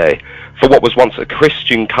by day. For what was once a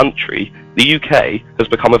Christian country, the UK has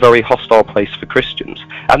become a very hostile place for Christians.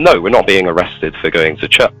 And no, we're not being arrested for going to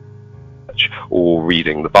church or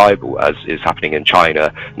reading the Bible, as is happening in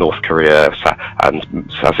China, North Korea, and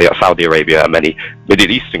Saudi Arabia, and many Middle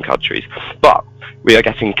Eastern countries. But we are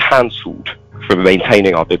getting cancelled for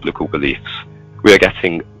maintaining our biblical beliefs. We are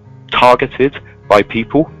getting targeted by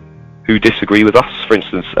people who disagree with us. For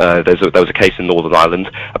instance, there was a case in Northern Ireland,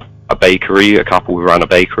 a bakery, a couple who ran a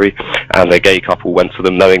bakery, and a gay couple went to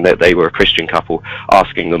them knowing that they were a Christian couple,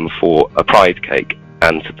 asking them for a pride cake,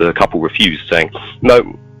 and the couple refused, saying,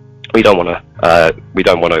 no, we don't want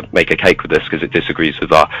to make a cake with this because it disagrees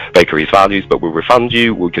with our bakery's values, but we'll refund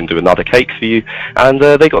you, we can do another cake for you. And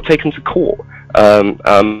they got taken to court.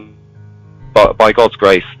 But by God's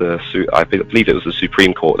grace, I believe it was the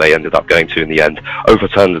Supreme Court they ended up going to in the end,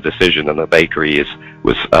 overturned the decision, and the bakery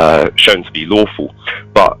was shown to be lawful.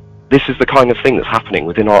 But this is the kind of thing that's happening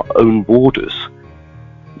within our own borders.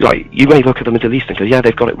 Like, you may look at the Middle East and go, yeah,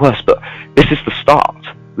 they've got it worse, but this is the start.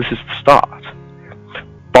 This is the start.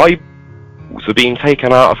 Bibles are being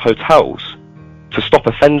taken out of hotels to stop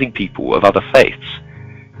offending people of other faiths.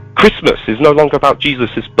 Christmas is no longer about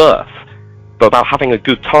Jesus' birth, but about having a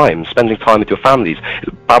good time, spending time with your families.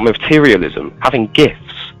 It's about materialism, having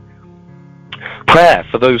gifts. Prayer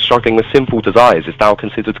for those struggling with sinful desires is now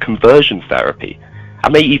considered conversion therapy,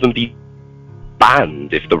 and may even be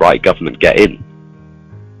banned if the right government get in.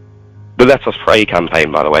 The Let Us Pray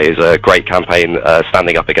campaign, by the way, is a great campaign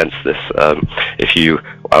standing up against this, if you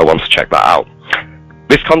want to check that out.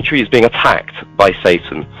 This country is being attacked by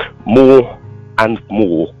Satan more and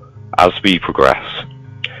more as we progress.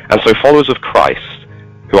 And so followers of Christ,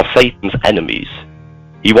 who are Satan's enemies,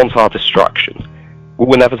 he wants our destruction,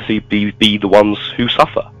 will inevitably be the ones who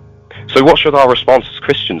suffer. So what should our response as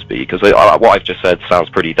Christians be? Because what I've just said sounds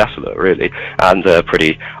pretty desolate, really, and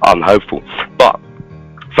pretty unhopeful. But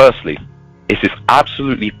firstly, it is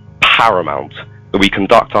absolutely paramount that we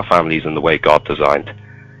conduct our families in the way God designed.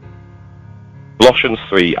 Colossians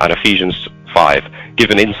 3 and Ephesians 5 give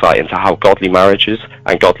an insight into how godly marriages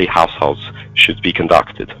and godly households should be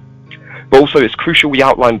conducted. But also it's crucial we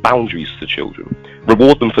outline boundaries to children,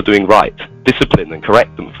 reward them for doing right, discipline and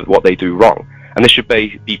correct them for what they do wrong, and this should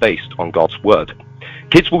be based on God's word.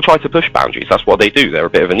 Kids will try to push boundaries, that's what they do, they're a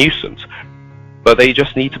bit of a nuisance. But they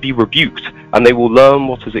just need to be rebuked, and they will learn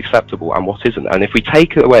what is acceptable and what isn't. And if we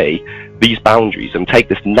take away these boundaries and take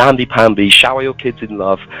this namby-pamby, shower your kids in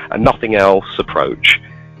love and nothing else approach,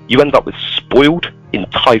 you end up with spoiled,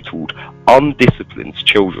 entitled, undisciplined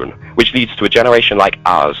children, which leads to a generation like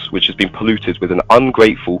ours, which has been polluted with an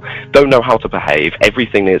ungrateful, don't know how to behave,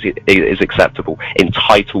 everything is acceptable,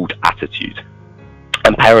 entitled attitude.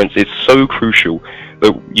 And parents, it's so crucial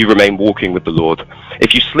that you remain walking with the Lord.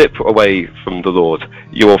 If you slip away from the Lord,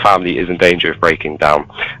 your family is in danger of breaking down.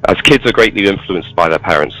 As kids are greatly influenced by their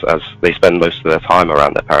parents, as they spend most of their time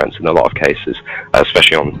around their parents in a lot of cases,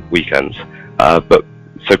 especially on weekends.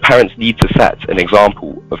 So parents need to set an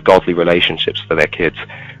example of godly relationships for their kids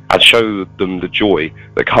and show them the joy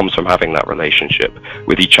that comes from having that relationship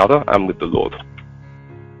with each other and with the Lord.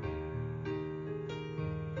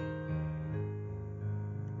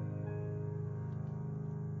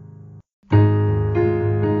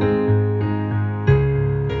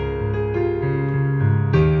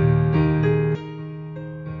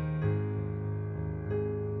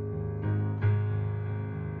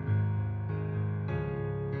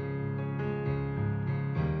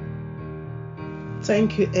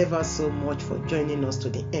 thank you ever so much for joining us to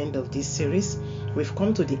the end of this series. We've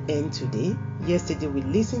come to the end today. Yesterday we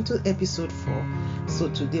listened to episode 4, so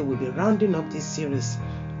today we'll be rounding up this series,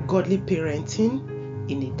 Godly Parenting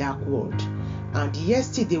in a Dark World. And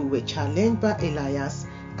yesterday we were challenged by Elias,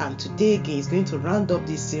 and today again is going to round up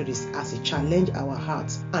this series as it challenge our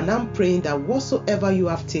hearts. And I'm praying that whatsoever you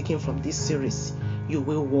have taken from this series, you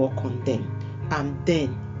will work on them, and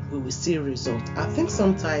then we will see results. I think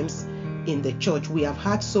sometimes in the church we have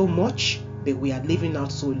had so much, but we are living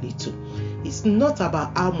out so little. It's not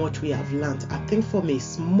about how much we have learned. I think for me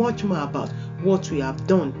it's much more about what we have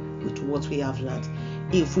done with what we have learned.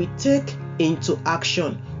 If we take into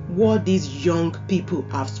action what these young people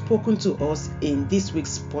have spoken to us in this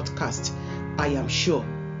week's podcast, I am sure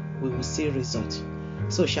we will see results.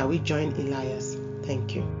 So shall we join Elias?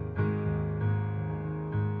 Thank you.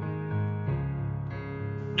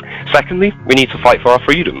 Secondly, we need to fight for our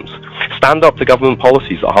freedoms. Stand up to government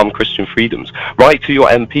policies that harm Christian freedoms. Write to your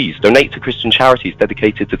MPs. Donate to Christian charities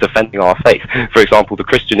dedicated to defending our faith. For example, the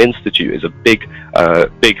Christian Institute is a big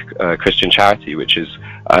Christian charity which is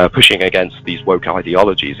pushing against these woke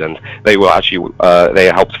ideologies, and they were actually they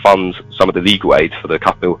helped fund some of the legal aid for the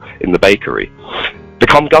couple in the bakery.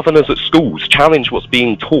 Become governors at schools. Challenge what's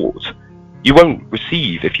being taught. You won't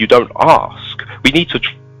receive if you don't ask. We need to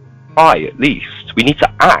try at least. We need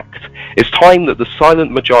to act. It's time that the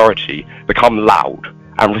silent majority become loud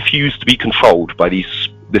and refuse to be controlled by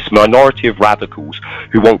this minority of radicals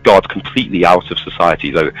who want God completely out of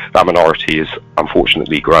society, though that minority is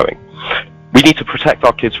unfortunately growing. We need to protect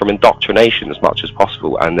our kids from indoctrination as much as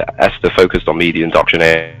possible, and Esther focused on media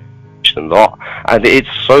indoctrination a lot, and it's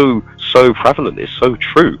so prevalent, it's so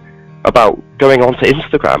true about going onto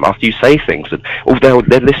Instagram after you say things, and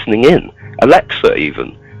they're listening in. Alexa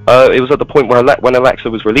even. It was at the point where when Alexa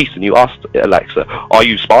was released and you asked Alexa, are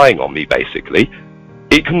you spying on me, basically,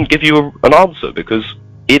 it couldn't give you an answer because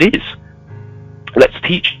it is. Let's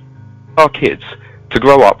teach our kids to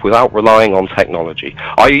grow up without relying on technology.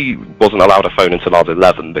 I wasn't allowed a phone until I was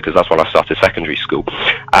 11 because that's when I started secondary school,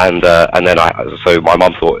 and then so my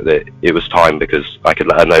mum thought that it was time because I could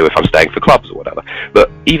let her know if I'm staying for clubs or whatever.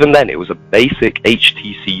 But even then, it was a basic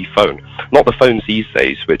HTC phone, not the phones these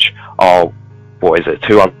days, which are, what is it,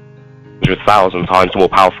 200,000 times more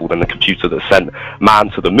powerful than the computer that sent man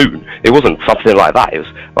to the moon. It wasn't something like that. It was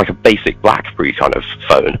like a basic BlackBerry kind of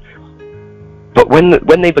phone. But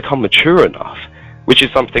when they become mature enough, which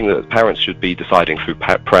is something that parents should be deciding through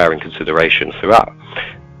prayer and consideration throughout,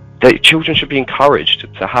 children should be encouraged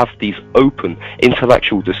to have these open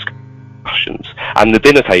intellectual discussions. And the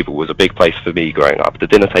dinner table was a big place for me growing up. The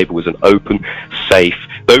dinner table was an open, safe,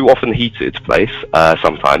 though often heated place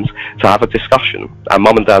sometimes, to have a discussion. And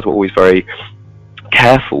mum and dad were always very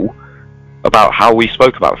careful about how we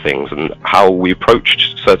spoke about things and how we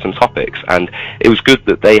approached certain topics. And it was good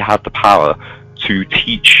that they had the power to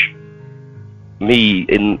teach me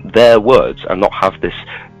in their words and not have this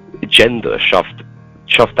agenda shoved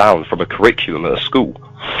down from a curriculum at a school.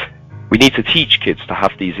 We need to teach kids to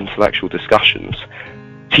have these intellectual discussions,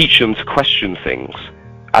 teach them to question things,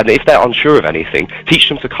 and if they're unsure of anything, teach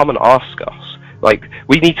them to come and ask us. Like,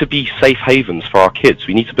 we need to be safe havens for our kids.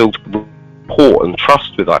 We need to build rapport and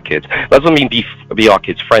trust with our kids. That doesn't mean be our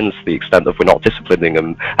kids' friends to the extent that we're not disciplining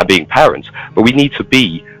them and being parents, but we need to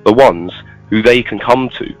be the ones who they can come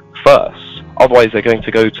to first. Otherwise, they're going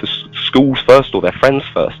to go to schools first or their friends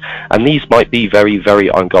first, and these might be very, very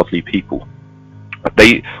ungodly people.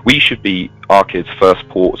 We should be our kids' first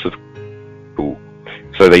ports of call,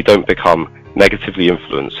 so they don't become negatively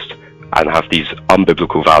influenced and have these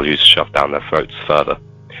unbiblical values shoved down their throats further.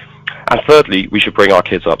 And thirdly, we should bring our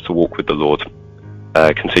kids up to walk with the Lord.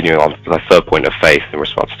 Continuing on to the third point of faith in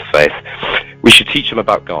response to faith, we should teach them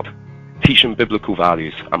about God, teach them biblical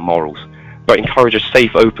values and morals, but encourage a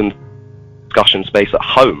safe, open discussion space at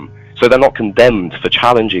home so they're not condemned for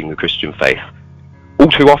challenging the Christian faith. All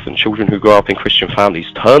too often, children who grow up in Christian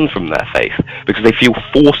families turn from their faith because they feel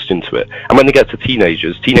forced into it. And when they get to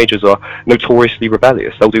teenagers are notoriously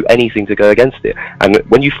rebellious. They'll do anything to go against it. And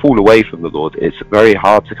when you fall away from the Lord, it's very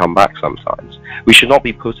hard to come back sometimes. We should not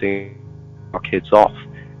be putting our kids off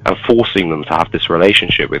and forcing them to have this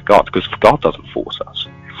relationship with God, because God doesn't force us.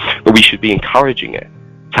 But we should be encouraging it,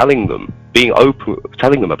 telling them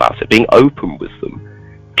about it, being open with them.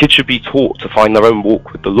 Kids should be taught to find their own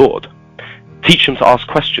walk with the Lord. Teach them to ask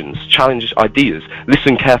questions, challenge ideas,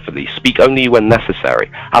 listen carefully, speak only when necessary,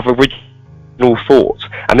 have original thoughts,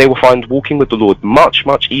 and they will find walking with the Lord much,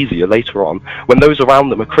 much easier later on when those around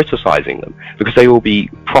them are criticizing them, because they will be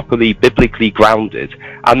properly biblically grounded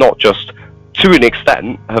and not just, to an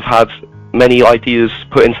extent, have had many ideas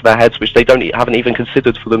put into their heads which they haven't even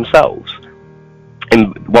considered for themselves.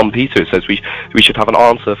 In 1 Peter it says we should have an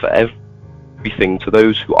answer for everything to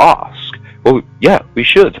those who ask. Well, yeah, we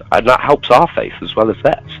should, and that helps our faith as well as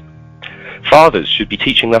theirs. Fathers should be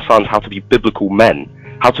teaching their sons how to be biblical men,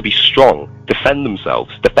 how to be strong, defend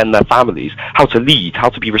themselves, defend their families, how to lead, how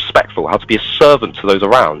to be respectful, how to be a servant to those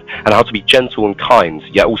around, and how to be gentle and kind,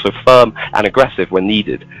 yet also firm and aggressive when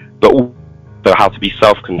needed, but also how to be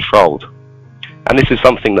self-controlled. And this is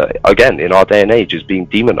something that, again, in our day and age is being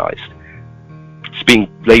demonized. It's being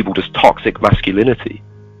labeled as toxic masculinity.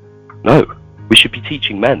 No, we should be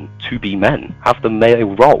teaching men to be men, have the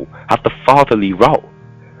male role, have the fatherly role.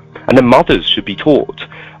 And then mothers should be taught,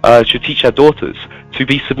 should teach their daughters to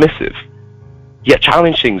be submissive, yet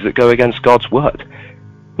challenge things that go against God's word.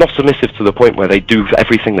 Not submissive to the point where they do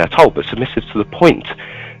everything they're told, but submissive to the point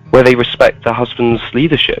where they respect their husband's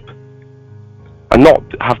leadership. And not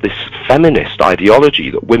have this feminist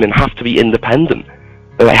ideology that women have to be independent,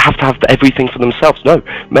 that they have to have everything for themselves. No,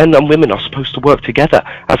 men and women are supposed to work together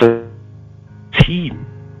as a team.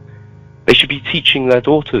 They should be teaching their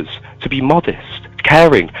daughters to be modest,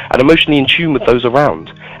 caring, and emotionally in tune with those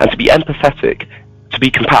around, and to be empathetic, to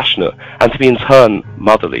be compassionate, and to be in turn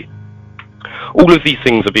motherly. All of these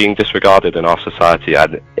things are being disregarded in our society,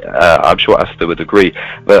 and I'm sure Esther would agree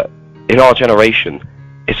that in our generation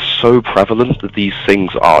it's so prevalent that these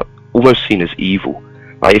things are almost seen as evil.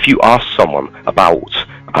 Like if you ask someone about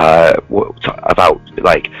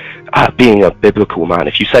being a biblical man,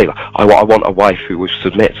 if you say like, I want a wife who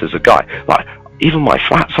submits as a guy, like even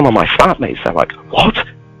some of my flatmates, they're like, what?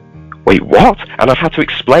 Wait, what? And I've had to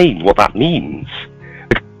explain what that means,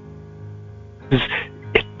 because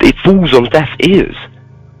it falls on deaf ears.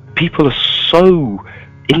 People are so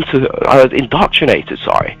indoctrinated,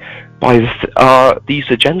 by these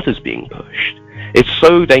agendas being pushed. It's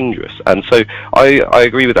so dangerous, and so I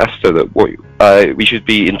agree with Esther that we should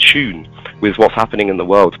be in tune with what's happening in the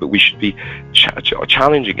world, but we should be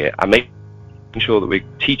challenging it and making sure that we're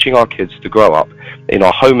teaching our kids to grow up in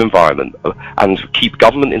our home environment and keep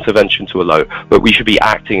government intervention to a low, but we should be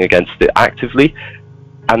acting against it actively,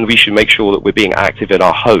 and we should make sure that we're being active in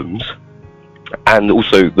our homes, and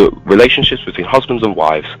also the relationships between husbands and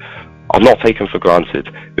wives are not taken for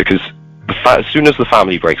granted, because as soon as the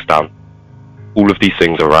family breaks down, all of these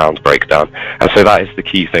things around break down. And so that is the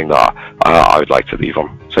key thing that I would like to leave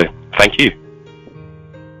on. So thank you.